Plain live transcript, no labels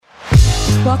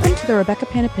Welcome to the Rebecca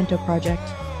Panapinto Project.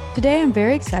 Today I'm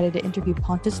very excited to interview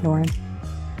Pontus Noren.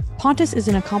 Pontus is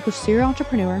an accomplished serial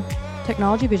entrepreneur,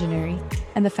 technology visionary,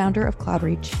 and the founder of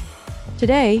CloudReach.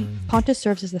 Today, Pontus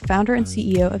serves as the founder and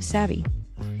CEO of Savvy.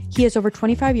 He has over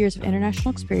 25 years of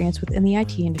international experience within the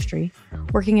IT industry,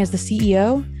 working as the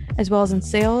CEO, as well as in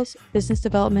sales, business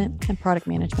development, and product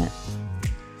management.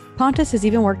 Pontus has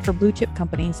even worked for blue-chip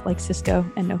companies like Cisco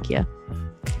and Nokia.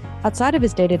 Outside of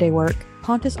his day-to-day work,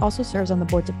 Pontus also serves on the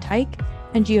boards of Tyke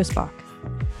and Geospock,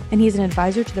 and he is an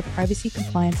advisor to the Privacy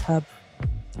Compliance Hub.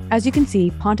 As you can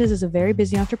see, Pontus is a very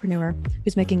busy entrepreneur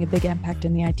who's making a big impact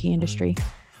in the IT industry.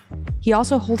 He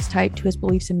also holds tight to his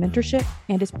beliefs in mentorship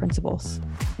and his principles.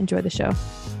 Enjoy the show.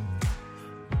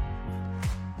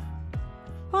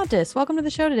 Pontus, welcome to the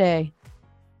show today.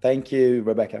 Thank you,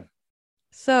 Rebecca.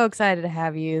 So excited to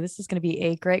have you. This is going to be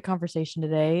a great conversation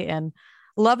today, and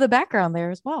love the background there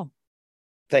as well.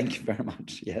 Thank you very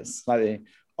much. Yes, slightly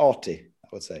arty, I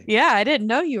would say. Yeah, I didn't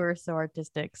know you were so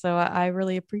artistic, so I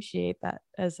really appreciate that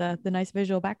as the nice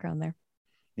visual background there.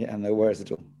 Yeah, no worries at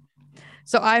all.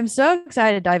 So I'm so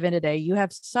excited to dive in today. You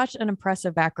have such an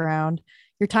impressive background.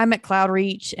 Your time at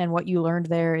CloudReach and what you learned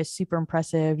there is super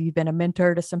impressive. You've been a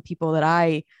mentor to some people that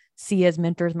I see as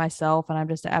mentors myself, and I'm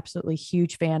just an absolutely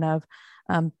huge fan of.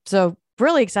 So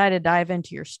really excited to dive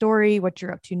into your story, what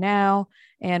you're up to now,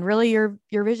 and really your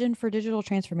vision for digital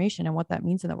transformation and what that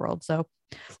means in the world. So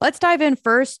let's dive in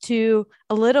first to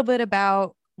a little bit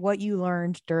about what you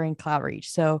learned during CloudReach.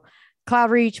 So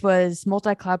CloudReach was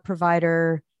multi-cloud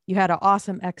provider. You had an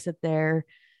awesome exit there.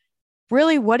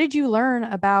 Really, what did you learn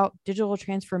about digital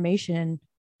transformation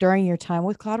during your time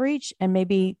with CloudReach? And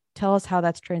maybe tell us how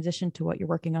that's transitioned to what you're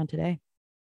working on today.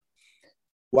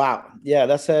 Wow. Yeah,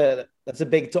 that's a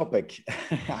big topic.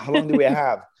 How long do we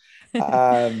have?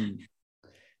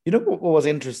 What was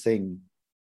interesting?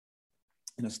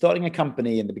 Starting a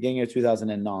company in the beginning of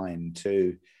 2009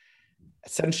 to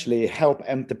essentially help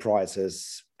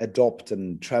enterprises adopt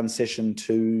and transition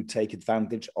to take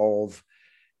advantage of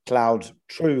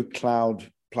true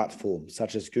cloud platforms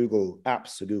such as Google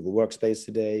Apps or Google Workspace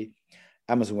today,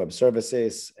 Amazon Web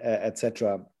Services,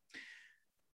 etc.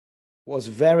 was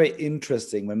very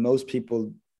interesting when most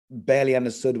people barely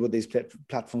understood what these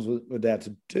platforms were there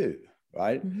to do,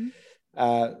 right? Mm-hmm.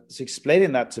 So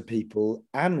explaining that to people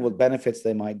and what benefits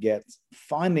they might get,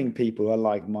 finding people who are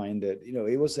like-minded,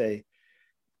 it was a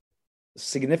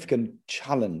significant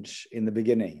challenge in the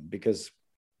beginning because,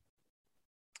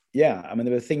 there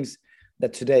were things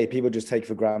that today people just take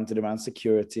for granted around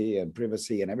security and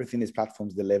privacy and everything these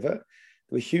platforms deliver. There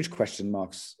were huge question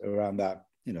marks around that,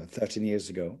 13 years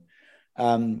ago.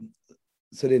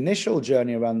 So the initial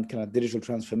journey around kind of digital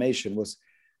transformation was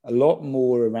a lot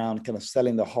more around kind of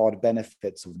selling the hard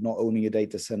benefits of not owning a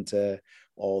data center,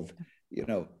 of,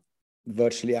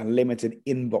 virtually unlimited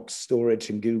inbox storage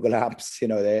in Google Apps,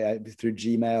 through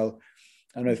Gmail.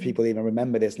 I don't know if people even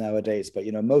remember this nowadays, but,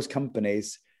 most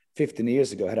companies 15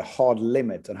 years ago had a hard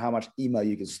limit on how much email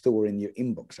you could store in your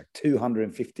inbox, like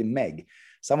 250 meg.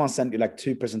 Someone sent you like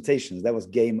 2 presentations. That was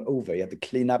game over. You had to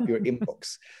clean up your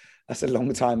inbox. That's a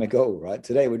long time ago, right?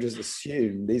 Today, we just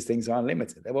assume these things are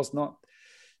unlimited. That was not,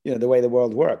 the way the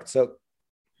world worked. So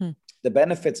the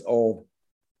benefits of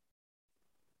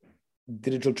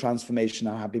digital transformation,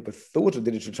 how people thought of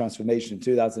digital transformation in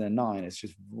 2009 is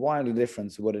just wildly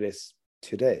different to what it is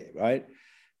today, right?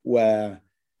 Where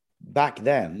back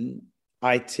then,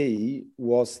 IT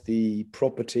was the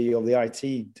property of the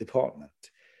IT department.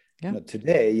 Yeah.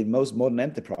 Today, in most modern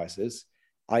enterprises,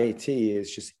 IT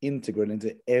is just integral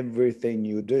into everything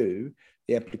you do.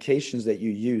 The applications that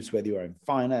you use, whether you are in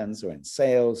finance or in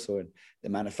sales or in the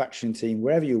manufacturing team,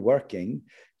 wherever you're working,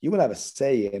 you will have a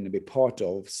say in and be part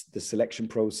of the selection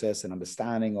process and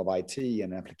understanding of IT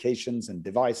and applications and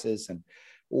devices and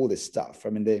all this stuff. I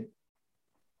mean,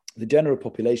 the general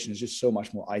population is just so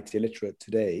much more IT literate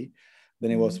today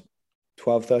than it was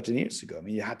 12, 13 years ago. I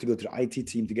mean, you had to go to the IT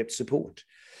team to get support.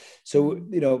 So,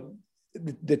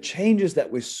 the changes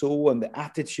that we saw and the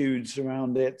attitudes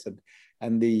around it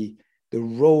and the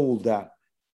role that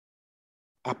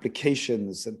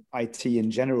applications and IT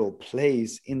in general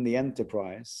plays in the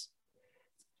enterprise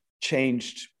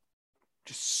changed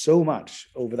just so much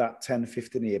over that 10,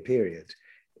 15-year period,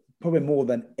 probably more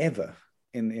than ever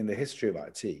in the history of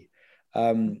IT.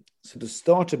 So to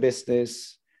start a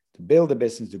business, to build a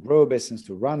business, to grow a business,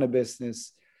 to run a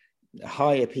business,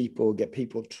 hire people, get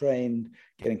people trained,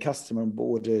 getting customer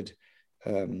onboarded,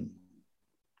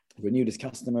 renew these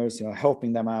customers,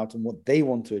 helping them out and what they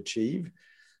want to achieve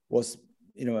was,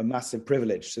 a massive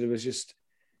privilege. So there was just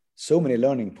so many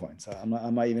learning points. I'm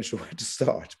not even sure where to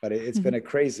start, but it's been a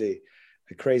crazy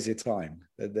a crazy time,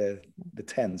 the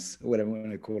tense, whatever you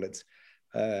want to call it,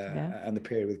 and the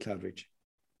period with CloudReach.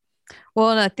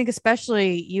 Well, and I think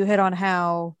especially you hit on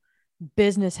how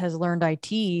business has learned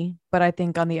IT, but I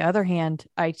think on the other hand,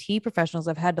 IT professionals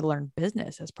have had to learn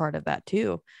business as part of that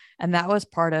too. And that was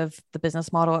part of the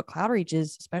business model at CloudReach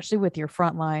is, especially with your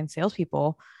frontline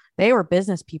salespeople, they were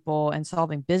business people and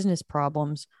solving business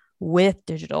problems with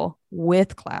digital,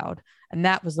 with cloud. And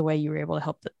that was the way you were able to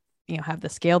help have the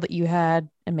scale that you had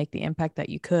and make the impact that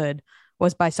you could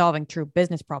was by solving true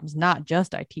business problems, not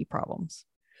just IT problems.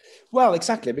 Well,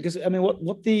 exactly. Because I mean,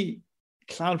 what the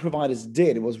cloud providers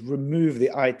did was remove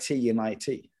the IT in IT.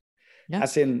 Yeah.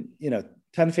 As in,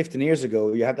 10, 15 years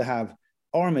ago, you had to have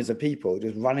armies of people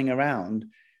just running around,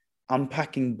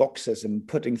 unpacking boxes and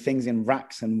putting things in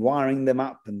racks and wiring them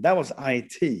up. And that was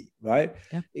IT, right?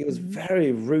 Yeah. It was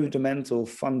very rudimental,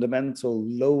 fundamental,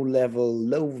 low level,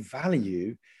 low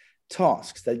value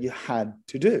tasks that you had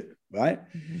to do, right?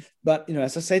 Mm-hmm. But,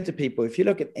 as I say to people, if you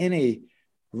look at any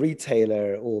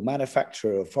retailer or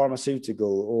manufacturer or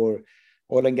pharmaceutical or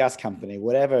oil and gas company,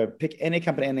 whatever, pick any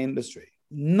company in the industry,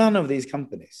 none of these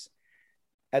companies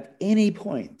at any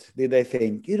point did they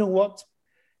think, you know what,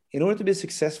 in order to be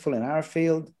successful in our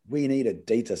field, we need a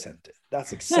data center.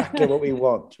 That's exactly what we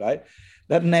want, right?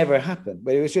 That never happened,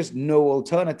 but it was just no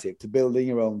alternative to building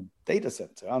your own data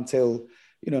center until,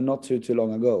 not too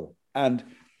long ago. And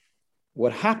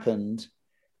what happened,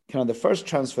 kind of the first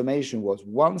transformation was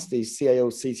once the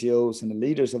CIOs, CTOs, and the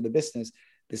leaders of the business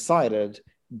decided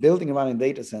building and running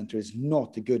data center is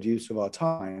not a good use of our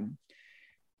time,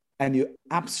 and you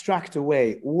abstract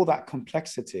away all that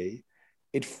complexity,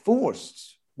 it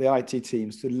forced the IT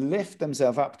teams to lift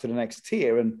themselves up to the next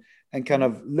tier and kind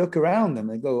of look around them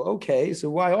and go, okay, so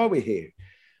why are we here?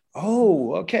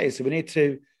 Oh, okay, so we need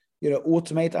to,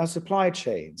 automate our supply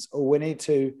chains, or we need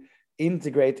to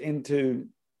integrate into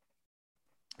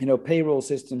payroll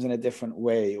systems in a different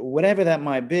way, or whatever that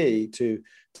might be, to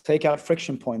take out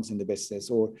friction points in the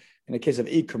business. Or in the case of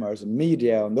e-commerce and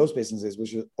media and those businesses,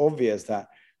 which is obvious that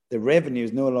the revenue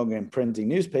is no longer in printing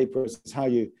newspapers, it's how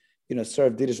you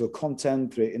serve digital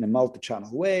content in a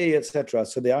multi-channel way, etc.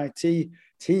 So the IT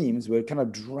teams were kind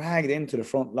of dragged into the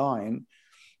front line.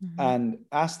 Mm-hmm. And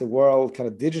as the world kind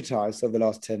of digitized over the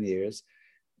last 10 years,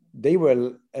 they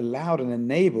were allowed and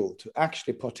enabled to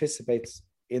actually participate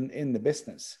in the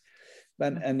business.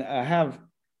 And I have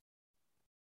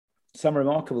some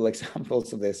remarkable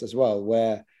examples of this as well,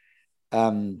 where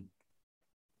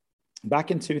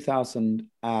back in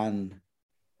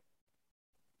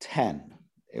 2010,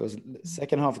 it was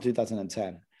second half of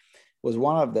 2010, was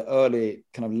one of the early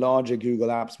kind of larger Google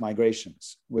Apps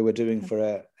migrations we were doing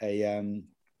for a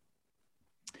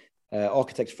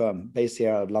architect firm based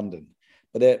here out of London.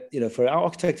 But for an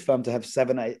architect firm to have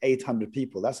 700-800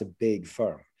 people, that's a big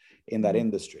firm in that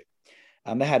industry.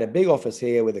 And they had a big office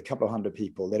here with a couple of hundred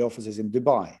people. They had offices in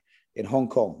Dubai, in Hong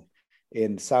Kong,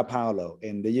 in Sao Paulo,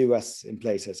 in the US, in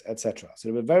places, etc. So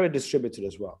they were very distributed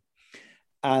as well.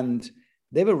 And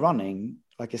they were running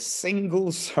like a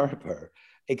single server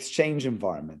exchange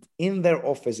environment in their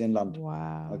office in London.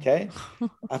 Wow. Okay.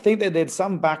 I think they did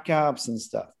some backups and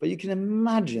stuff, but you can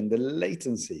imagine the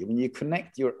latency when you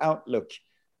connect your Outlook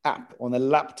app on a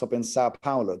laptop in Sao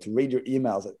Paulo to read your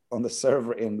emails on the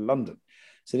server in London.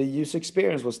 So the user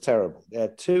experience was terrible. They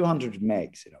had 200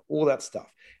 megs, all that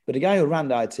stuff. But the guy who ran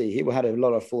the IT, he had a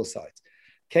lot of foresight,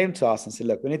 came to us and said,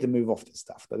 look, we need to move off this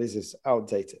stuff, that this is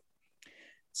outdated.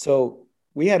 So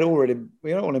we had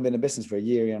only been in business for a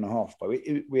year and a half, but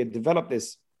we had developed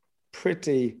this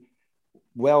pretty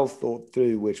well thought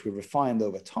through, which we refined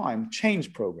over time,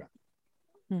 change program.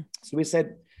 So we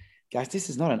said, guys, this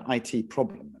is not an IT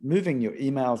problem. Moving your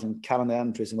emails and calendar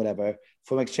entries and whatever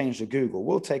from Exchange to Google,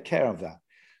 we'll take care of that.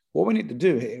 What we need to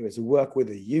do here is work with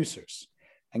the users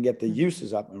and get the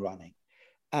users up and running.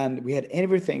 And we had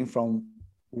everything from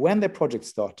when the project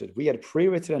started, we had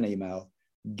pre-written an email,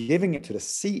 giving it to the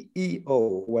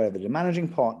CEO, where the managing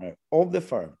partner of the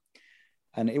firm.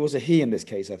 And it was a he in this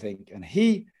case, I think. And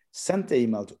he sent the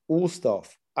email to all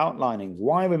staff outlining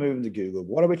why we're moving to Google.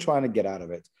 What are we trying to get out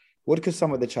of it? What could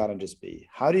some of the challenges be?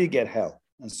 How do you get help?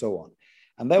 And so on.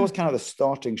 And that was kind of the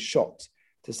starting shot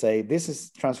to say,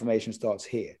 transformation starts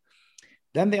here.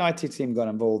 Then the IT team got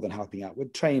involved in helping out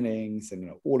with trainings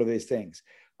and all of these things.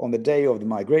 On the day of the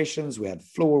migrations, we had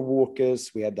floor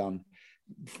walkers. We had done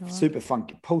super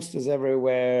funky posters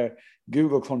everywhere.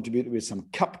 Google contributed with some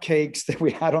cupcakes that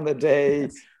we had on the day,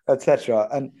 etc.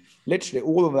 And literally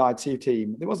all of the IT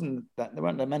team, there weren't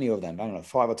that many of them, I don't know,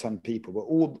 5 or 10 people, but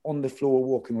all on the floor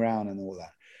walking around and all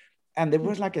that. And there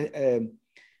was like there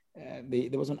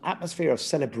was an atmosphere of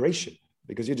celebration,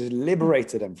 because you just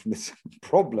liberated them from this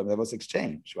problem that was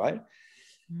exchange, right?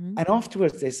 Mm-hmm. And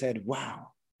afterwards they said, wow,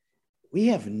 we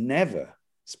have never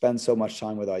spent so much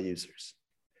time with our users.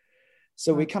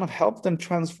 So we kind of helped them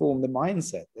transform the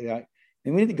mindset. They're like,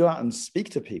 and we need to go out and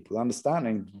speak to people,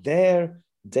 understanding their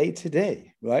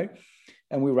day-to-day, right?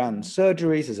 And we ran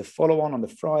surgeries as a follow-on on the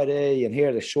Friday, and here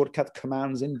are the shortcut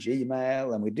commands in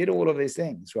Gmail, and we did all of these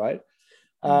things, right?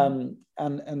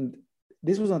 And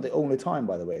this was not the only time,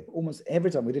 by the way. Almost every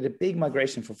time we did a big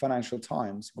migration for Financial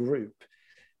Times group,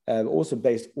 also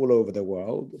based all over the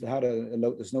world. They had a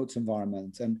Lotus Notes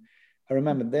environment. And I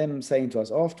remember them saying to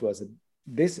us afterwards that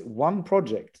this one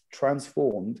project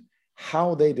transformed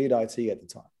how they did IT at the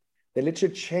time. They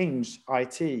literally changed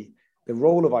IT, the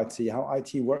role of IT, how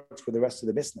IT works with the rest of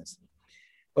the business.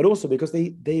 But also because they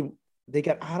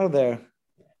get out of their,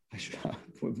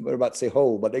 we're about to say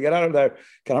hole, but they get out of their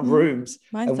kind of rooms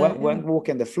mindset, and when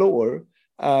walking the floor,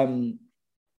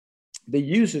 the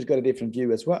users got a different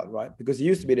view as well, right? Because it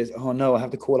used to be this, oh no, I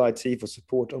have to call IT for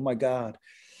support. Oh my God.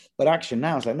 But actually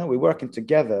now it's like, no, we're working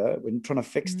together. We're trying to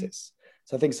fix this.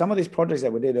 So I think some of these projects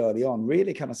that we did early on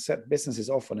really kind of set businesses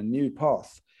off on a new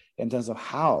path in terms of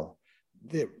how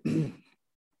the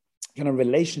kind of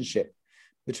relationship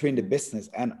between the business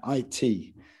and IT.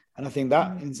 And I think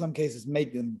that in some cases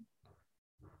make them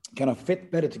kind of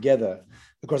fit better together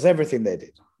across everything they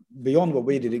did. Beyond what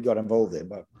we did, it got involved in,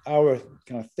 but our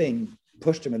kind of thing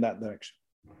pushed them in that direction.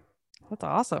 That's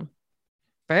awesome.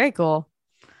 Very cool.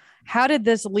 How did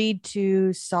this lead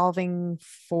to solving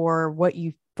for what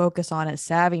you focus on at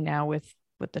Savvy now with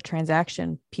the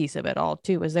transaction piece of it all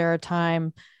too? Was there a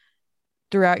time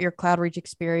throughout your CloudReach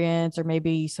experience, or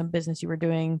maybe some business you were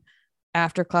doing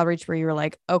after CloudReach where you were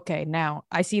like, okay, now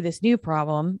I see this new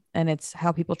problem and it's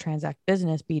how people transact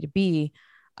business, B2B.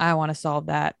 I want to solve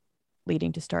that,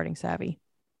 leading to starting Savvy?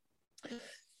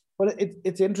 Well,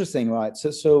 it's interesting, right?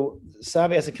 So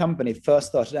Savvy as a company first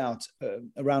started out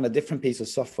around a different piece of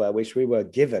software, which we were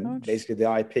given, basically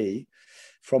the IP,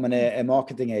 from a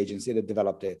marketing agency that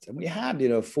developed it. And we had,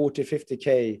 40,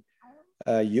 50K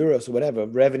euros or whatever,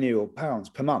 revenue or pounds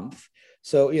per month.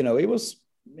 So, it was,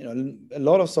 a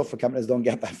lot of software companies don't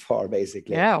get that far,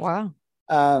 basically. Yeah, wow.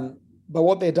 But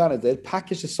what they've done is they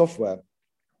packaged the software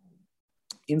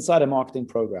inside a marketing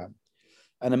program.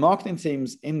 And the marketing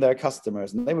teams in their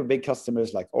customers, and they were big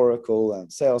customers like Oracle and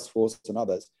Salesforce and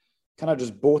others, kind of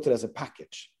just bought it as a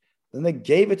package. Then they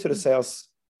gave it to the sales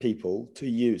people to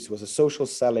use. It was a social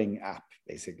selling app,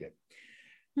 basically.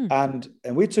 And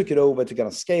we took it over to kind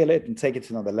of scale it and take it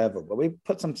to another level. But we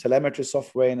put some telemetry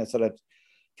software in and started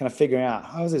kind of figuring out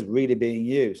how is this really being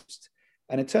used.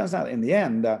 And it turns out in the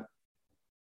end that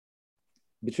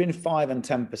between 5 and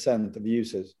 10% of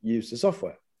users use the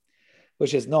software,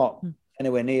 which is not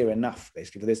anywhere near enough,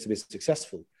 basically, for this to be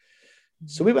successful.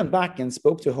 So we went back and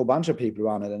spoke to a whole bunch of people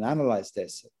around it and analyzed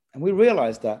this. And we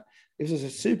realized that this was a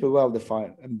super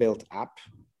well-defined and built app.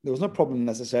 There was no problem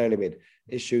necessarily with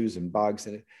issues and bugs.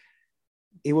 And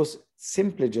it was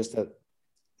simply just that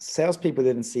salespeople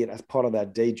didn't see it as part of their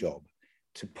day job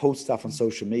to post stuff on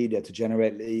social media, to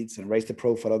generate leads and raise the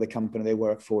profile of the company they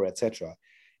work for, etc.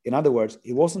 In other words,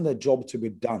 it wasn't a job to be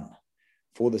done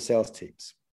for the sales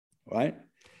teams, right?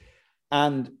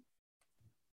 And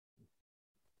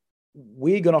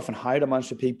we got off and hired a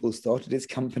bunch of people, started this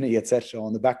company, etc.,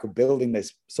 on the back of building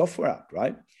this software app,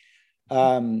 right?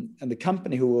 And the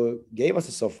company who gave us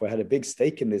the software had a big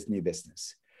stake in this new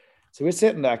business. So we're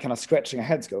sitting there kind of scratching our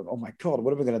heads going, oh my God,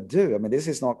 what are we going to do? I mean, this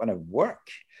is not going to work.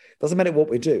 Doesn't matter what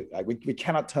we do. Like we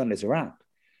cannot turn this around.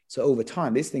 So over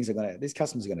time, these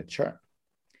customers are going to churn.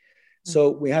 So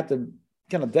we had to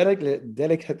kind of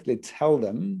delicately tell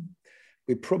them,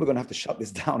 we're probably going to have to shut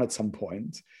this down at some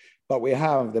point, but we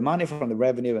have the money from the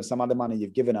revenue and some other money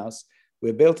you've given us.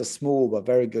 We built a small but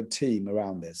very good team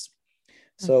around this.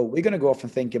 So we're going to go off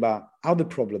and think about other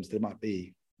problems there might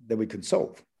be that we could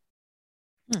solve.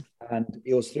 And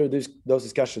it was through those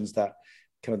discussions that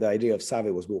kind of the idea of Savvy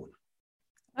was born.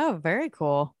 Oh, very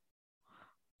cool.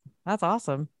 That's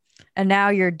awesome. And now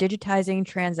you're digitizing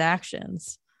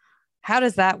transactions. How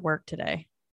does that work today?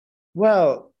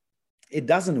 Well, it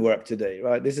doesn't work today,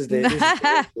 right? This is the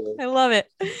I love it.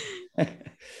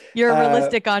 You're a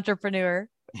realistic entrepreneur.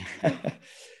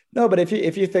 No, but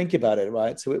if you think about it,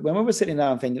 right? So when we were sitting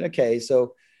down thinking, okay,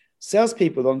 so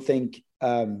salespeople don't think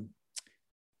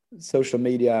social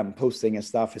media and posting and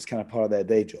stuff is kind of part of their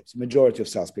day jobs. The majority of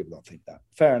salespeople don't think that.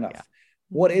 Fair enough. Yeah.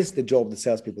 What is the job that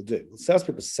salespeople do? Well,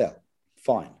 salespeople sell.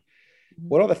 Fine.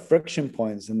 What are the friction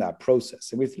points in that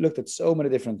process? And we've looked at so many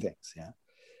different things. Yeah.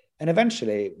 And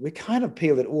eventually we kind of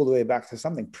peeled it all the way back to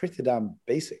something pretty damn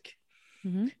basic,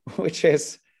 which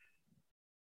is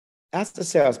as a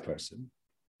salesperson,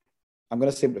 I'm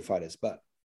going to simplify this, but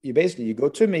you go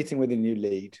to a meeting with a new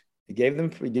lead, you give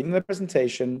them a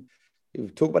presentation, you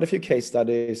talk about a few case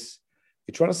studies,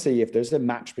 you're trying to see if there's a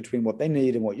match between what they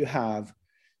need and what you have.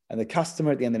 And the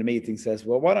customer at the end of the meeting says,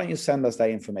 well, why don't you send us that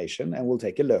information and we'll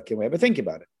take a look and we have a think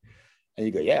about it. And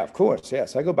you go, yeah, of course. Yeah.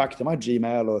 So I go back to my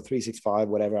Gmail or 365,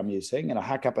 whatever I'm using, and I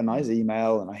hack up a nice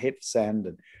email and I hit send.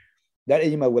 And that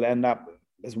email will end up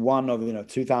as one of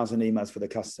 2,000 emails for the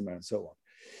customer and so on.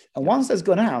 And once that's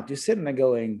gone out, you're sitting there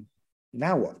going,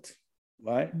 now what?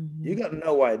 Right? Mm-hmm. You got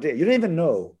no idea. You don't even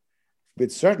know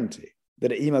with certainty that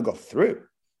the email got through.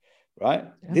 Right?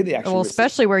 Yeah. Did they actually? Well,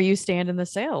 especially where you stand in the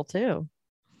sale too.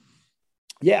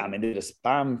 Yeah, I mean, did a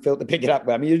spam filter pick it up?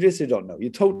 I mean, you just don't know. You're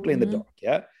totally in the dark.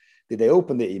 Yeah. Did they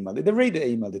open the email? Did they read the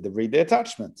email? Did they read the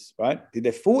attachments? Right? Did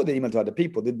they forward the email to other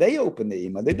people? Did they open the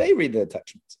email? Did they read the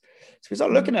attachments? So we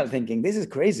start looking at it thinking, this is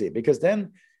crazy, because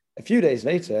then a few days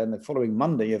later and the following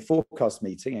Monday, you have forecast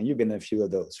meeting, and you've been in a few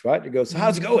of those, right? You go, so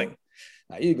how's it going?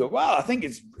 Now you go, well, I think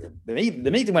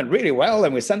the meeting went really well,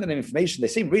 and we're sending them information. They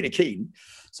seem really keen.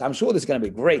 So I'm sure this is going to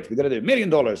be great. We're going to do $1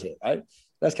 million here, right?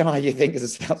 That's kind of how you think as a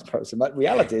salesperson. But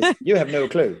reality is you have no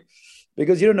clue,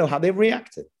 because you don't know how they've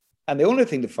reacted. And the only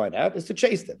thing to find out is to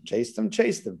chase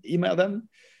them, email them,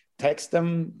 text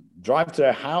them, drive to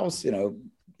their house,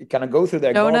 kind of go through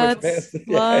their donuts,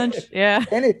 lunch, yeah.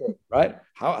 Anything, right?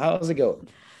 How's it going?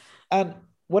 And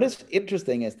what is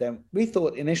interesting is that we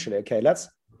thought initially, okay, let's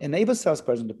enable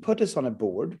salesperson to put this on a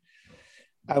board.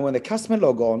 And when the customer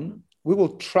log on, we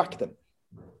will track them.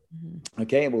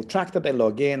 Okay, we'll track that they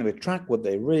log in, we track what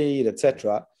they read,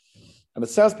 etc. And the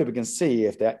salespeople can see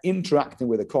if they're interacting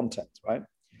with the content, right?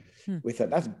 We thought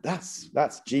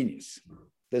that's genius.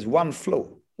 There's one flaw.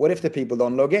 What if the people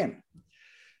don't log in,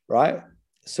 right?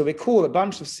 So we call a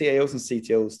bunch of CIOs and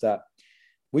CTOs that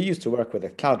we used to work with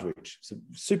at CloudReach. So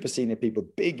super senior people,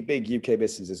 big UK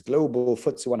businesses, global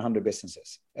FTSE 100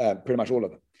 businesses, pretty much all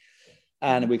of them.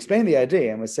 And we explained the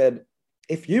idea and we said,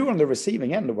 if you were on the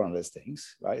receiving end of one of those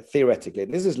things, right, theoretically,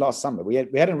 this is last summer, we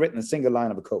hadn't written a single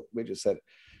line of a code. We just said,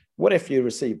 what if you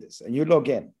receive this and you log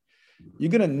in?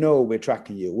 You're going to know we're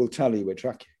tracking you. We'll tell you we're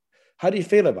tracking you. How do you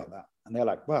feel about that? And they're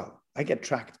like, well, I get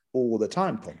tracked all the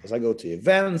time, Pontus. I go to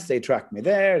events, they track me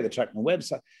there, they track my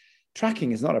website.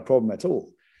 Tracking is not a problem at all.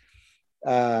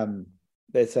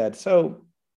 They said, so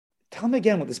tell me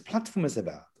again what this platform is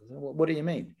about. What do you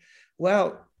mean?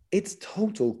 Well, it's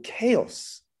total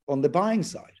chaos on the buying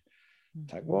side.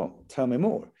 Like, well, tell me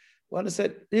more. Well, I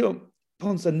said,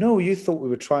 Pontus, I know you thought we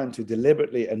were trying to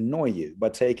deliberately annoy you by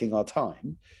taking our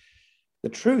time. The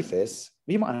truth is,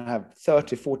 we might have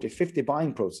 30, 40, 50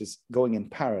 buying processes going in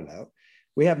parallel.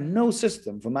 We have no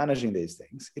system for managing these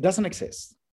things. It doesn't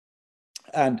exist.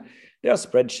 And there are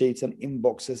spreadsheets and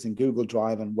inboxes and Google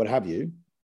Drive and what have you.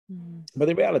 But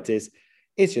the reality is,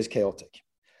 it's just chaotic.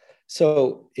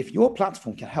 So if your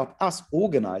platform can help us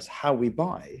organize how we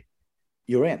buy,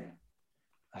 you're in.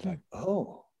 I was like,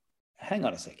 oh, hang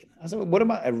on a second. I said, well, what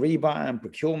about a rebuy and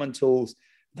procurement tools?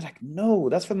 They're like, no,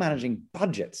 that's for managing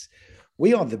budgets.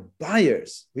 We are the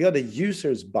buyers. We are the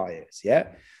users' buyers. Yeah.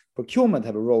 Procurement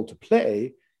have a role to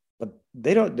play, but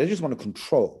they just want to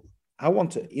control. I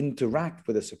want to interact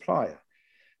with the supplier.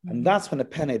 And that's when the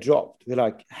penny dropped. We're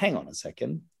like, hang on a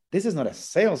second. This is not a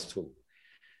sales tool.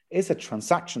 It's a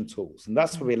transaction tool. And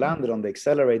that's where we landed on the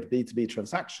accelerate B2B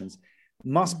transactions.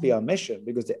 Must be our mission,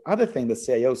 because the other thing the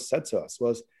CIO said to us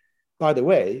was, by the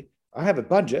way, I have a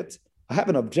budget. I have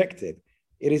an objective.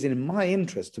 It is in my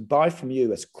interest to buy from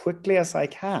you as quickly as I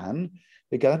can,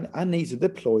 because I need to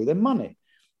deploy the money.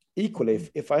 Equally,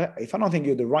 if I don't think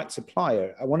you're the right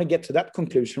supplier, I want to get to that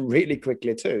conclusion really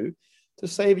quickly too, to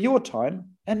save your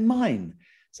time and mine.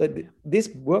 So this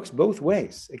works both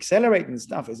ways. Accelerating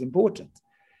stuff is important.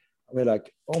 We're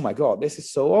like, oh my God, this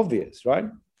is so obvious, right?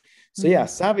 So yeah,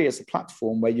 Savvy is a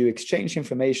platform where you exchange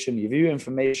information, you view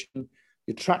information,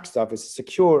 you track stuff. It's a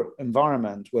secure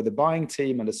environment where the buying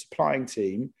team and the supplying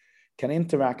team can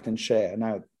interact and share.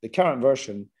 Now, the current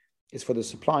version is for the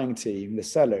supplying team, the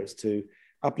sellers, to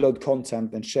upload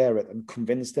content and share it and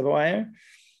convince the buyer.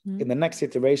 In the next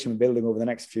iteration we're building over the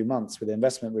next few months with the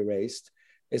investment we raised,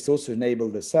 it's also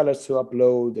enabled the sellers to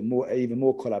upload and even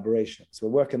more collaboration. So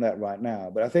we're working that right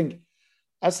now. But I think,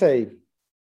 I say,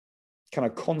 kind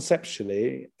of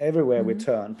conceptually, everywhere we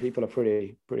turn, people are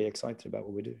pretty excited about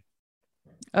what we do.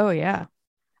 Oh, yeah.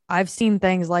 I've seen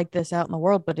things like this out in the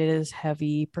world, but it is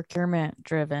heavy procurement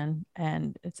driven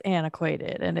and it's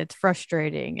antiquated and it's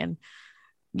frustrating. And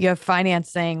you have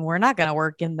finance saying, we're not going to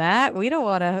work in that. We don't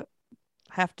want to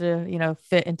have to,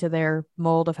 fit into their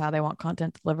mold of how they want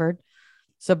content delivered.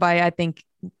 So by, I think,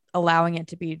 allowing it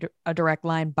to be a direct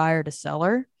line buyer to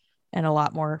seller and a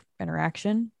lot more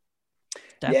interaction.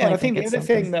 Yeah, and Definitely I think the it's other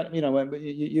something. thing that, when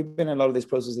you've been in a lot of these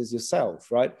processes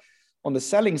yourself, right? On the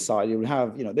selling side, you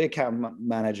have, the account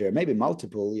manager, maybe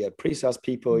multiple, you have pre-sales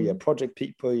people, you have project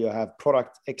people, you have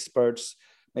product experts,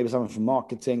 maybe someone from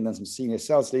marketing, then some senior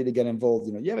sales leader get involved.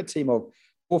 You have a team of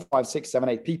 4, 5, 6, 7,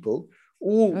 8 people,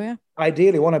 all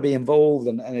ideally want to be involved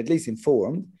and at least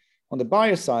informed. On the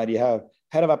buyer side, you have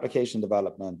head of application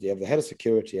development, you have the head of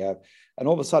security, and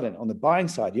all of a sudden on the buying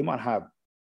side, you might have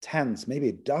tens,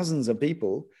 maybe dozens of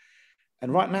people.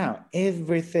 And right now,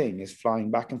 everything is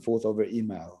flying back and forth over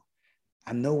email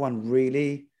and no one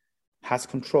really has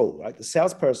control, right? The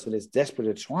salesperson is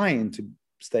desperately trying to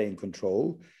stay in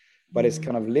control, but it's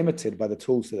kind of limited by the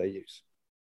tools that they use.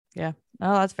 Yeah.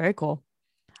 Oh, that's very cool.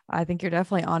 I think you're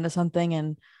definitely onto something.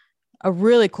 And a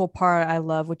really cool part I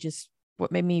love, which is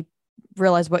what made me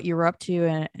realize what you were up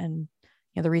to and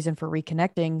the reason for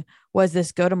reconnecting was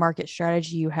this go-to-market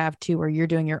strategy you have too, where you're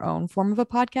doing your own form of a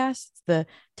podcast, the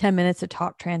 10 minutes to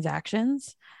talk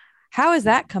transactions. How has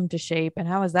that come to shape and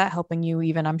how is that helping you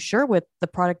even, I'm sure, with the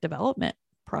product development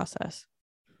process?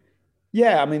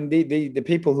 Yeah, I mean, the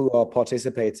people who are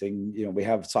participating, we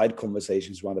have side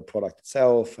conversations around the product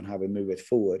itself and how we move it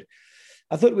forward.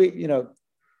 I thought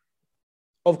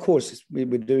of course, we're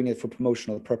doing it for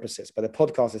promotional purposes, but the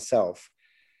podcast itself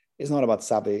is not about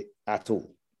Savvy at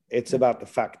all. It's about the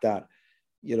fact that,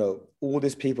 all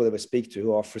these people that we speak to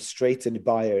who are frustrated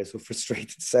buyers or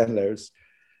frustrated sellers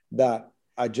that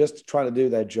are just trying to do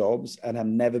their jobs and have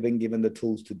never been given the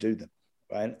tools to do them,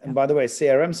 right? And by the way,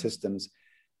 CRM systems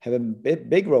have a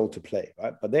big role to play,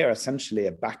 right? But they are essentially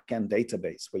a back-end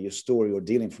database where you store your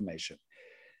deal information.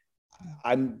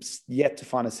 I'm yet to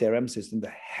find a CRM system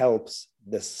that helps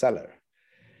the seller.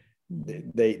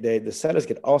 The sellers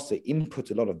get asked to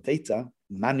input a lot of data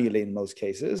manually in most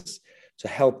cases to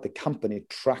help the company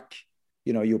track,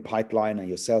 your pipeline and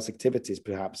your sales activities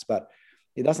perhaps, but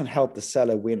it doesn't help the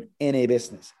seller win any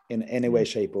business in any way,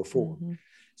 shape or form.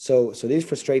 So these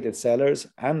frustrated sellers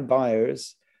and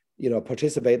buyers,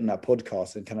 participate in that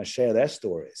podcast and kind of share their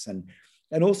stories.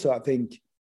 And also I think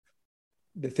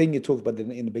the thing you talked about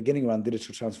in the beginning around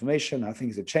digital transformation, I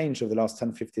think is a change over the last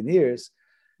 10, 15 years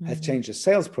has changed the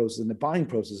sales process and the buying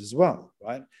process as well,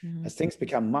 right? As things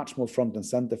become much more front and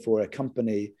center for a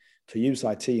company to use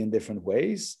IT in different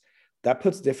ways, that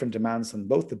puts different demands on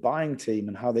both the buying team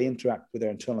and how they interact with their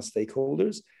internal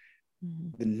stakeholders.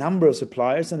 The number of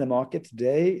suppliers in the market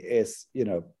today is,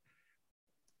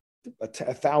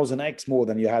 1,000x more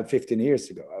than you had 15 years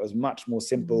ago. It was much more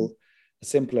simpler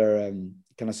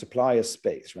kind of supplier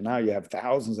space. Right now you have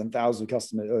thousands and thousands of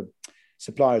customers,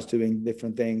 suppliers doing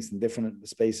different things in different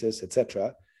spaces,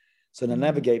 etc. So to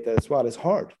navigate that as well is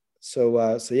hard.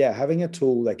 So yeah, having a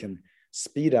tool that can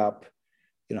speed up,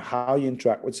 how you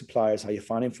interact with suppliers, how you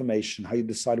find information, how you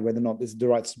decide whether or not this is the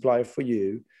right supplier for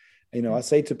you. I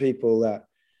say to people that,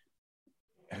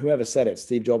 whoever said it,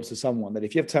 Steve Jobs or someone, that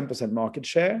if you have 10% market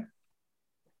share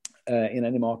in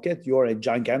any market, you're a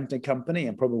gigantic company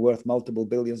and probably worth multiple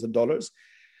billions of dollars.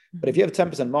 But if you have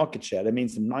 10% market share, that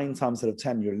means that 9 times out of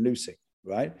 10 you're losing,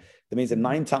 right? That means that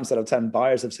 9 times out of 10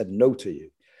 buyers have said no to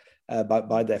you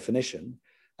by definition.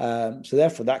 So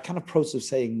therefore, that kind of process of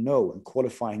saying no and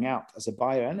qualifying out as a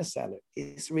buyer and a seller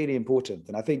is really important.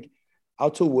 And I think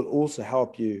our tool will also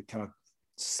help you kind of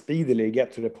speedily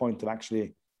get to the point of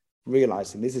actually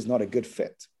realizing this is not a good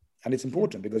fit. And it's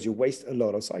important because you waste a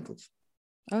lot of cycles.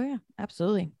 Oh, yeah,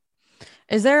 absolutely.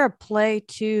 Is there a play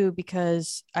too?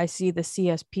 Because I see the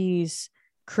CSPs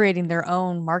creating their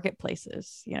own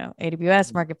marketplaces,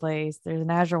 AWS marketplace, there's an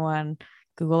Azure one,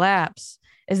 Google Apps.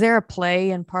 Is there a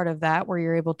play and part of that where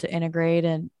you're able to integrate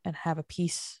and have a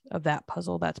piece of that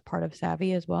puzzle that's part of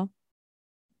Savvy as well?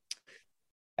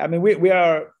 I mean, we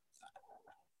are,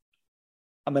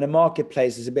 a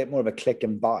marketplace is a bit more of a click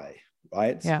and buy,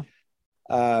 right? Yeah.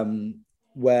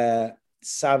 Where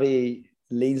Savvy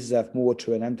leads us more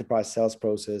to an enterprise sales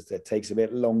process that takes a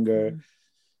bit longer.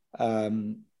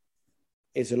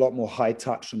 It's a lot more high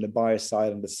touch on the buyer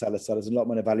side and the seller side. There's a lot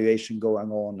more evaluation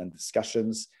going on and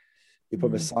discussions. We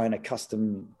probably sign a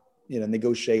custom,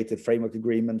 negotiated framework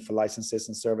agreement for licenses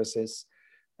and services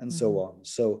and so on.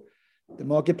 So the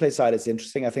marketplace side is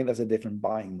interesting. I think that's a different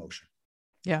buying motion.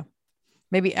 Yeah.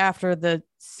 Maybe after the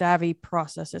Savvy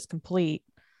process is complete,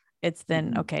 it's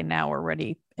then, okay, now we're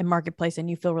ready in marketplace and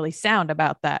you feel really sound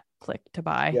about that click to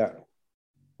buy. Yeah.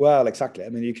 Well, exactly. I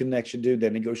mean, you can actually do the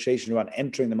negotiation around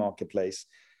entering the marketplace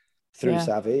through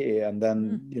Savvy, and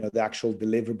then, the actual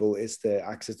deliverable is the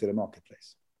access to the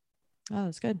marketplace. Oh,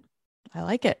 that's good. I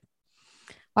like it.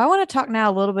 Well, I want to talk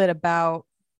now a little bit about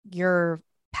your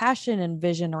passion and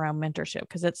vision around mentorship,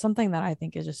 because it's something that I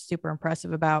think is just super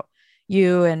impressive about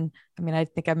you. And I mean, I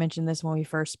think I mentioned this when we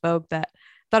first spoke, that I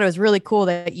thought it was really cool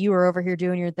that you were over here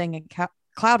doing your thing at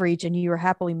CloudReach, and you were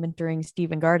happily mentoring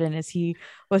Stephen Garden as he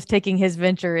was taking his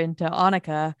venture into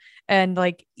Annika. And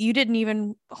like, you didn't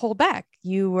even hold back.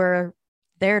 You were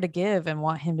there to give and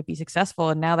want him to be successful.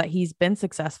 And now that he's been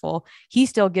successful, he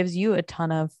still gives you a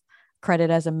ton of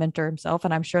credit as a mentor himself.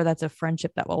 And I'm sure that's a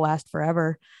friendship that will last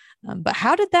forever. But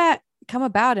how did that come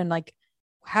about? And like,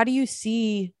 how do you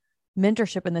see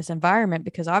mentorship in this environment?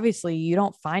 Because obviously you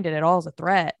don't find it at all as a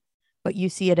threat, but you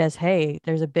see it as, hey,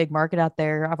 there's a big market out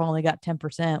there. I've only got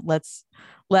 10%. Let's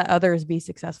let others be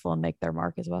successful and make their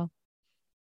mark as well.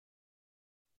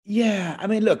 Yeah, I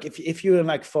mean, look, if you're in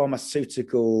like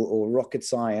pharmaceutical or rocket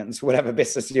science, whatever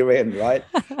business you're in, right?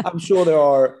 I'm sure there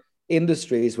are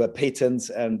industries where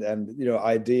patents and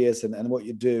ideas and what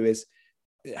you do it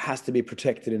has to be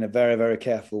protected in a very, very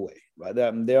careful way, right?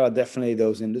 There are definitely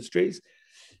those industries.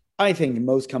 I think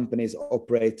most companies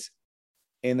operate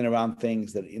in and around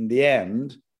things that in the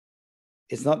end,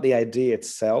 it's not the idea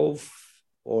itself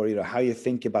or how you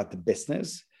think about the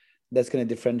business that's going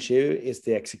to differentiate you, is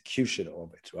the execution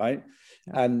of it, right?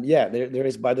 Yeah. And there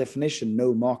is by definition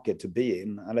no market to be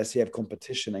in unless you have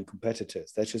competition and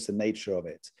competitors. That's just the nature of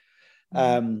it.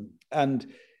 Mm-hmm.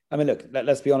 And I mean, look,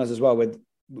 let's be honest as well.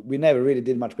 We never really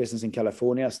did much business in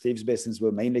California. Steve's business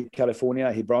were mainly California.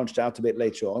 He branched out a bit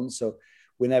later on, so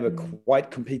we never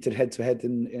quite competed head to head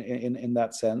in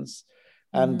that sense.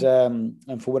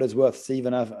 Mm-hmm. And for what it's worth, Steve,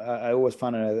 I always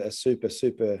found a super.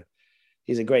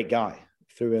 He's a great guy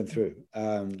through and through,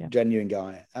 genuine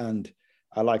guy, and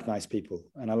I like nice people,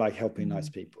 and I like helping nice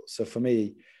people. So for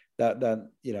me, that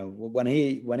when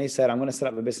he said, I'm going to set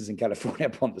up a business in California,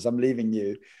 Pontus, I'm leaving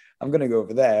you, I'm going to go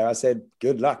over there, I said,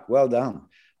 good luck, well done,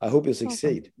 I hope you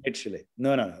succeed. Awesome. Literally,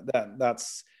 no,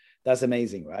 that's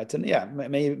amazing, right? And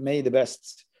may the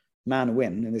best man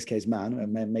win, in this case man,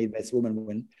 and may the best woman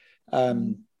win,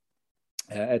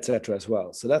 etc. as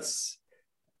well. So that's,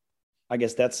 I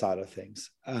guess, that side of things.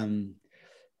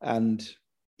 And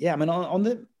I mean,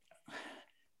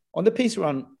 on the piece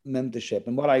around mentorship,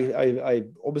 and what I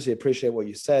obviously appreciate what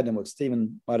you said and what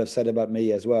Stephen might have said about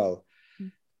me as well.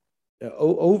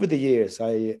 Over the years,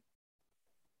 I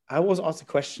was asked a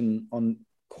question on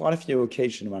quite a few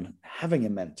occasions around having a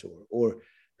mentor, or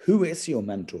who is your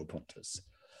mentor, Pontus?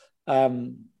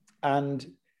 And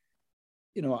in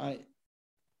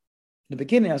the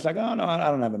beginning, I was like, oh, no, I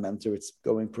don't have a mentor. It's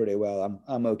going pretty well.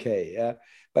 I'm okay. Yeah.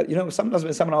 But, sometimes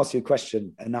when someone asks you a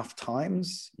question enough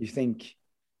times, you think,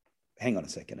 hang on a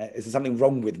second, is there something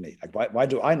wrong with me? Like, why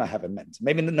do I not have a mentor?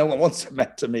 Maybe no one wants to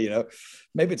mentor me,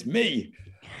 maybe it's me,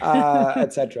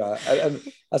 etc. And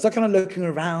I started kind of looking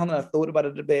around, and I thought about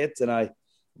it a bit, and I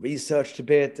researched a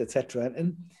bit, etc.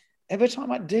 And every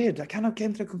time I did, I kind of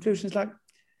came to the conclusion, it's like,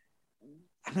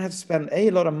 I'm going to have to spend A,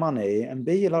 a lot of money, and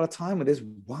B, a lot of time with this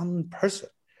one person.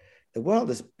 The world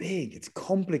is big, it's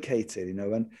complicated,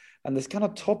 and this kind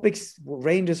of topics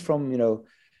ranges from,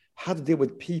 how to deal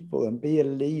with people and be a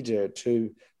leader,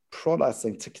 to products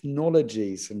and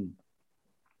technologies and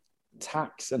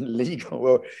tax and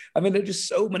legal. There are just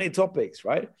so many topics,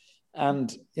 right?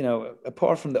 And,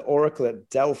 apart from the Oracle at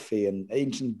Delphi and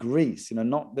ancient Greece,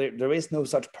 there is no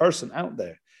such person out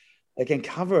there. They can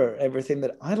cover everything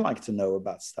that I like to know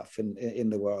about stuff in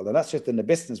the world. And that's just in the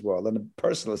business world. And the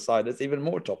personal side, it's even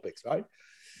more topics, right?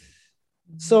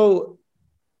 So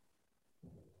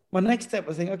my next step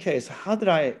was thinking, okay, so how did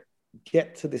I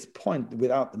get to this point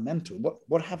without the mentor?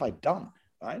 What have I done,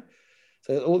 right?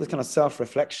 So all this kind of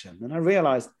self-reflection. And I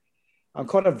realized I'm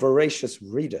quite a voracious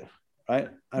reader, right?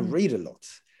 I read a lot.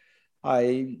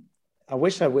 I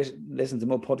wish listened to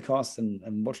more podcasts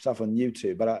and watch stuff on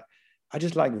YouTube, but I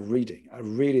just like reading. I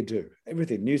really do.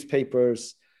 Everything,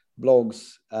 newspapers,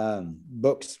 blogs,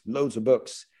 books, loads of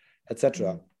books,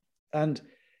 etc. And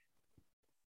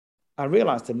I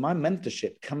realized that my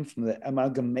mentorship comes from the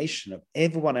amalgamation of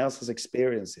everyone else's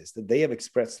experiences that they have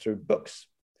expressed through books,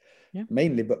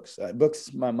 mainly books. Books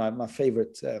is my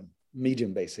favorite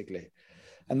medium, basically.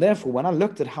 And therefore, when I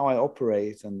looked at how I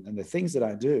operate and the things that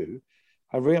I do,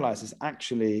 I realized it's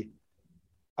actually,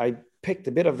 I picked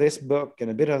a bit of this book and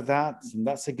a bit of that, and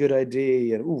that's a good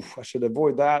idea, and I should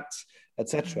avoid that,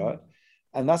 etc.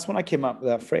 And that's when I came up with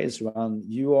that phrase around,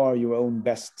 you are your own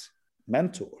best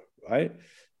mentor, right?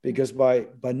 Because by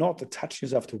not attaching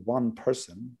yourself to one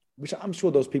person, which I'm sure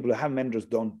those people who have mentors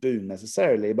don't do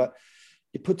necessarily, but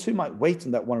you put too much weight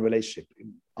on that one relationship,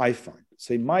 I find.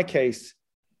 So in my case,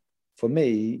 for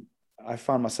me, I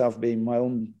found myself being my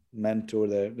own mentor,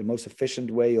 the most efficient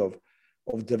way of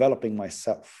developing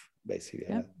myself,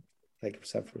 basically. take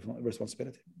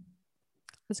responsibility.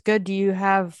 That's good. Do you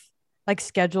have like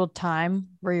scheduled time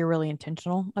where you're really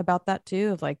intentional about that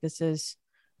too? Of like, this is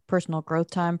personal growth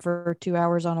time for 2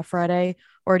 hours on a Friday?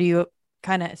 Or do you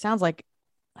kind of, it sounds like,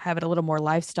 have it a little more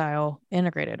lifestyle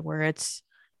integrated where it's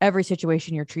every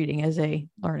situation you're treating as a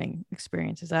learning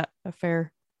experience? Is that a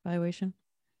fair evaluation?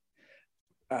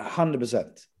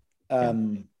 100%. Yeah.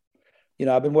 You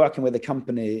know, I've been working with a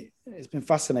company. It's been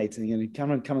fascinating, and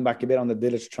kind of coming back a bit on the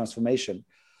digital transformation.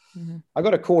 Mm-hmm. I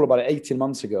got a call about 18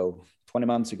 months ago, 20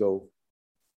 months ago,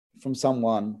 from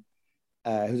someone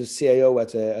who's a CIO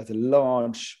at a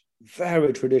large,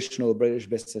 very traditional British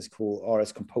business called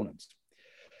RS Components.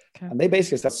 Okay. And they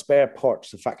basically sell spare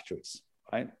parts of factories,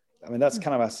 right? I mean, that's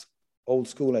kind of as old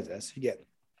school as you get.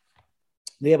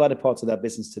 They have other parts of that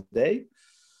business today,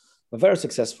 but very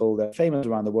successful. They're famous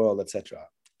around the world, etc.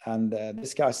 And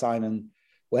this guy, Simon,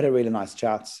 we had a really nice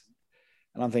chat.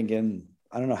 And I'm thinking,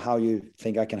 I don't know how you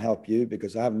think I can help you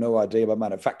because I have no idea about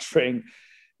manufacturing.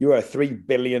 You are a £3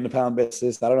 billion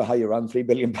business. I don't know how you run £3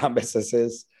 billion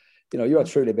businesses. You know, you are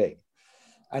truly big.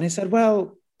 And he said,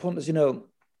 well, Pontus, you know,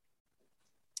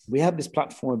 we have this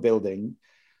platform building,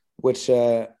 which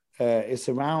is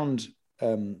around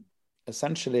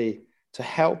essentially to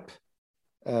help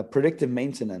predictive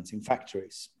maintenance in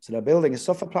factories. So they're building a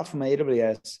software platform at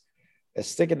AWS, a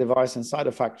sticker device inside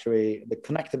a factory that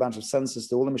connect a bunch of sensors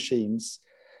to all the machines.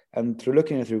 And through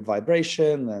looking through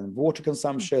vibration and water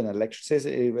consumption and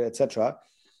electricity, etc.,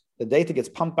 the data gets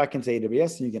pumped back into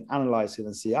AWS and you can analyze it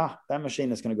and see, that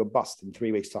machine is going to go bust in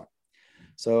 3 weeks' time.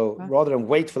 So rather than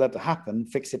wait for that to happen,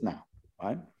 fix it now,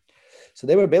 right? So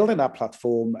they were building that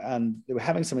platform and they were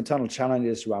having some internal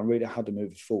challenges around really how to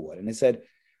move it forward. And they said,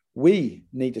 we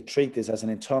need to treat this as an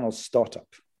internal startup.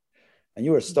 And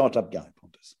you're a startup guy,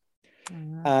 Pontus.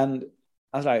 Mm-hmm. And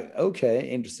I was like, okay,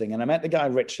 interesting. And I met the guy,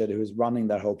 Richard, who was running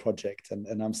that whole project.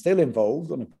 And I'm still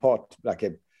involved on a part, like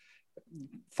a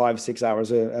 5-6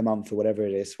 hours a month or whatever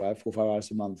it is, right? 4 or 5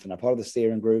 hours a month. And I'm part of the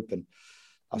steering group. And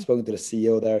I've spoken to the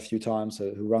CEO there a few times,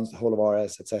 who runs the whole of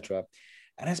RS, etc.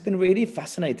 And it's been really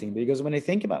fascinating because when you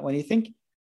think,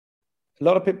 a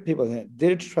lot of people think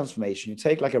digital transformation, you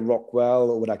take like a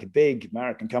Rockwell or like a big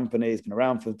American company, it's been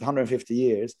around for 150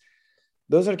 years.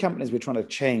 Those are the companies we're trying to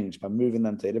change by moving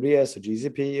them to AWS or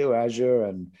GCP or Azure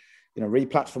and, you know,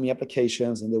 re-platforming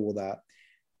applications and do all that.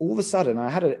 All of a sudden, I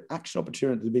had an action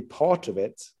opportunity to be part of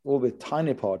it, albeit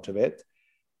tiny part of it,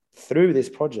 through this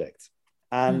project.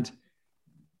 And,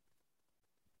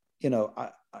 you know,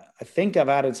 I think I've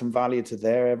added some value to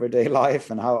their everyday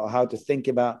life and how to think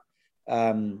about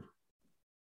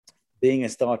being a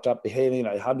startup, behaving,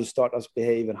 like how do startups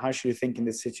behave and how should you think in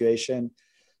this situation?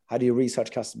 How do you research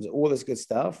customers? All this good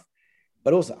stuff.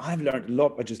 But also I've learned a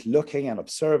lot by just looking and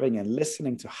observing and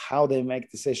listening to how they make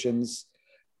decisions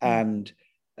and,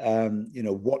 you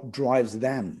know, what drives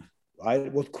them,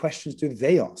 right? What questions do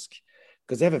they ask?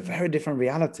 Because they have a very different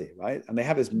reality, right? And they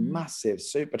have this massive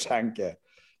super tanker,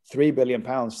 £3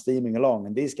 billion steaming along.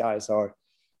 And these guys are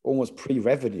almost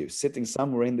pre-revenue, sitting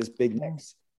somewhere in this big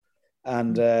mix.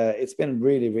 And it's been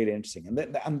really, really interesting.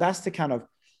 And that's the kind of,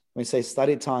 when we say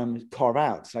study time, carve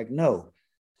out. It's like, no,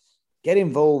 get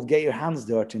involved, get your hands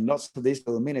dirty in lots of these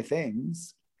little mini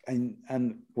things.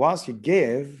 And whilst you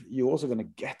give, you're also going to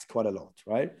get quite a lot,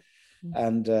 right?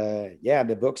 And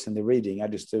the books and the reading, I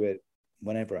just do it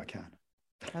whenever I can.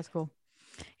 That's cool.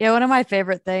 Yeah, one of my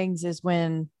favorite things is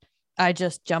when I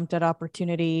just jumped at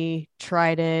opportunity,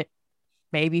 tried it,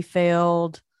 maybe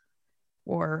failed,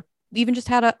 or even just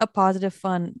had a positive,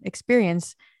 fun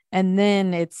experience. And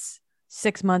then it's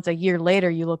 6 months, a year later,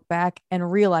 you look back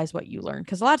and realize what you learned.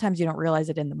 Because a lot of times you don't realize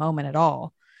it in the moment at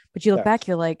all. But you look back,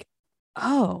 you're like,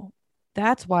 oh,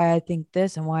 that's why I think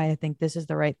this and why I think this is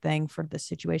the right thing for the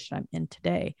situation I'm in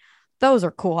today. Those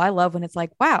are cool. I love when it's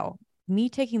like, wow, me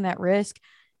taking that risk,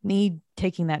 me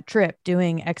taking that trip,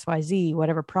 doing XYZ,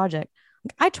 whatever project.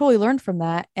 I totally learned from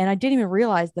that. And I didn't even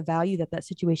realize the value that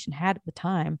situation had at the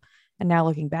time. And now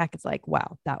looking back, it's like,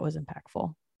 wow, that was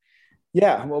impactful.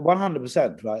 Yeah, well,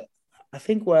 100%, right? I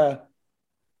think where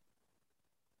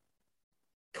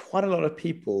quite a lot of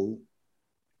people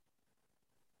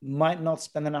might not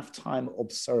spend enough time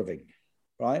observing,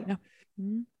 right? Yeah.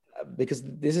 Mm-hmm. Because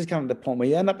this is kind of the point where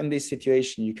you end up in this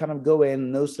situation, you kind of go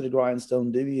in, nose to the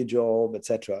grindstone, do your job,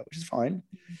 etc., which is fine.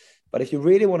 Mm-hmm. But if you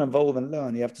really want to evolve and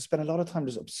learn, you have to spend a lot of time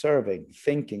just observing,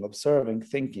 thinking.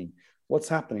 What's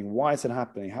happening? Why is it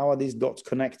happening? How are these dots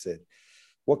connected?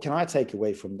 What can I take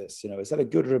away from this? You know, is that a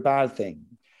good or a bad thing?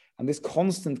 And this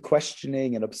constant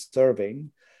questioning and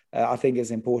observing, I think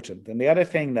is important. And the other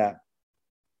thing that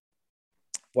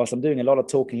whilst I'm doing a lot of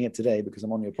talking here today because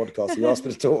I'm on your podcast, you asked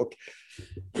me to talk.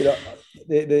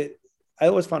 I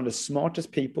always find the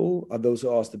smartest people are those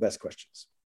who ask the best questions.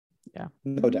 Yeah,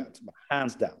 no doubt,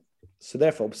 hands down. So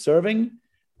therefore, observing,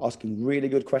 asking really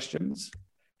good questions,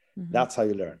 that's how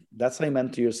you learn. That's how you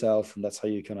mentor yourself, and that's how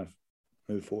you kind of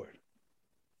move forward.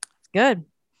 Good.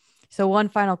 So one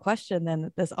final question then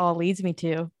that this all leads me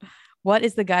to. What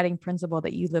is the guiding principle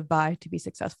that you live by to be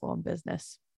successful in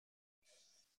business?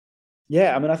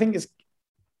 Yeah, I mean, I think it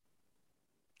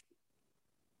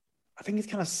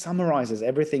kind of summarizes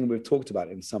everything we've talked about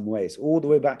in some ways, all the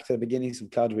way back to the beginnings of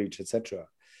CloudReach, etc.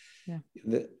 Yeah.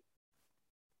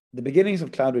 The beginnings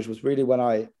of CloudReach was really when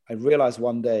I realized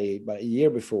one day, about a year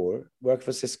before, worked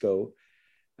for Cisco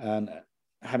and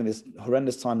having this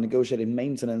horrendous time negotiating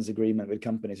maintenance agreement with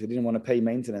companies who didn't want to pay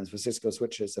maintenance for Cisco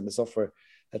switches and the software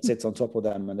that sits on top of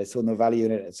them, and they saw no value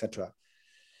in it, etc.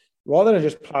 Rather than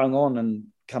just plowing on and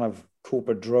kind of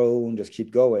corporate drone, just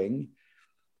keep going,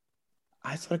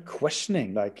 I started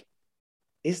questioning, like,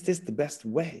 is this the best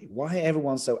way? Why are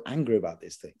everyone so angry about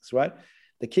these things, right?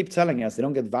 They keep telling us they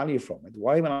don't get value from it.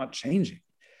 Why am I not changing,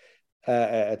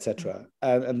 etc.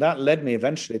 And that led me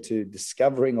eventually to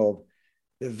discovering of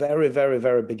the very, very,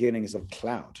 very beginnings of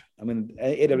cloud. I mean,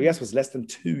 AWS was less than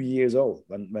 2 years old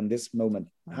when this moment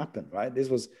happened, right? This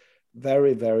was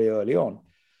very, very early on.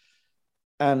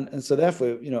 And so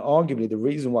therefore, arguably the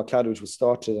reason why CloudReach was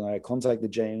started and I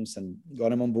contacted James and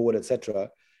got him on board,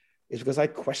 etc., is because I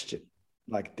questioned,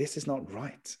 like, this is not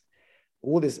right.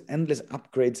 All these endless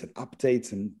upgrades and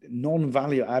updates and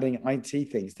non-value adding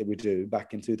IT things that we do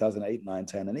back in 2008, 9,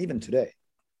 10, and even today,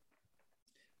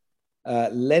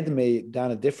 led me down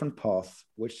a different path,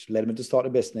 which led me to start a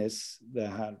business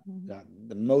that had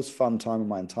the most fun time of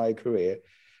my entire career.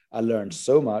 I learned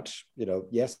so much,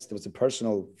 yes, there was a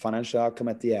personal financial outcome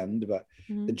at the end, but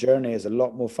the journey is a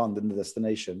lot more fun than the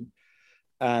destination.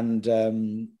 And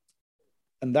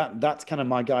that's kind of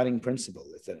my guiding principle,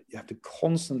 is that you have to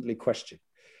constantly question,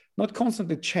 not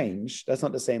constantly change. That's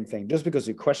not the same thing. Just because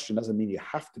you question doesn't mean you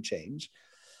have to change.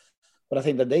 But I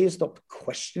think the day you stop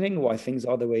questioning why things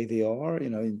are the way they are,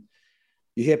 you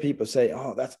hear people say,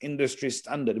 oh, that's industry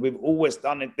standard. We've always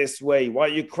done it this way. Why are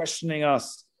you questioning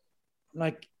us?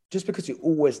 Like, just because you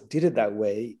always did it that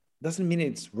way doesn't mean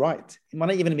it's right. It might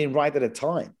not even have been right at a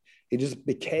time. It just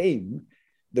became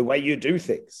the way you do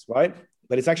things, right?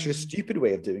 But it's actually a stupid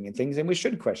way of doing things, and we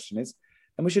should question it,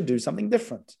 and we should do something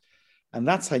different. And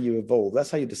that's how you evolve.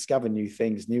 That's how you discover new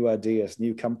things, new ideas,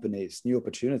 new companies, new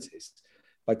opportunities,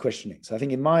 by questioning. So I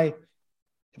think if I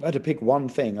had to pick one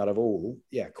thing out of all,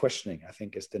 questioning, I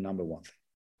think, is the number one thing.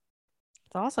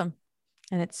 It's awesome.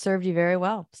 And it served you very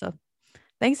well. So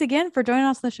thanks again for joining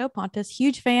us on the show, Pontus.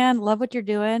 Huge fan, love what you're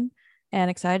doing,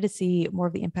 and excited to see more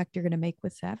of the impact you're going to make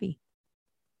with Savvy.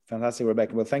 Fantastic,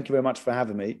 Rebecca. Well, thank you very much for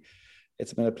having me.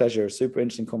 It's been a pleasure. Super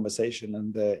interesting conversation.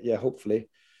 And hopefully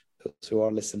those who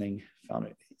are listening found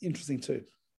it interesting too.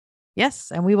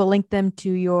 Yes. And we will link them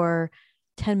to your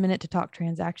 10-Minute to Talk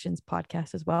Transactions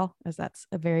podcast as well, as that's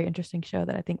a very interesting show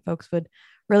that I think folks would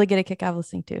really get a kick out of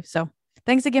listening to. So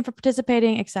thanks again for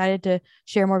participating. Excited to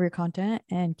share more of your content,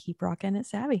 and keep rocking at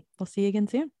Savvy. We'll see you again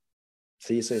soon.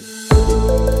 See you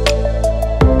soon.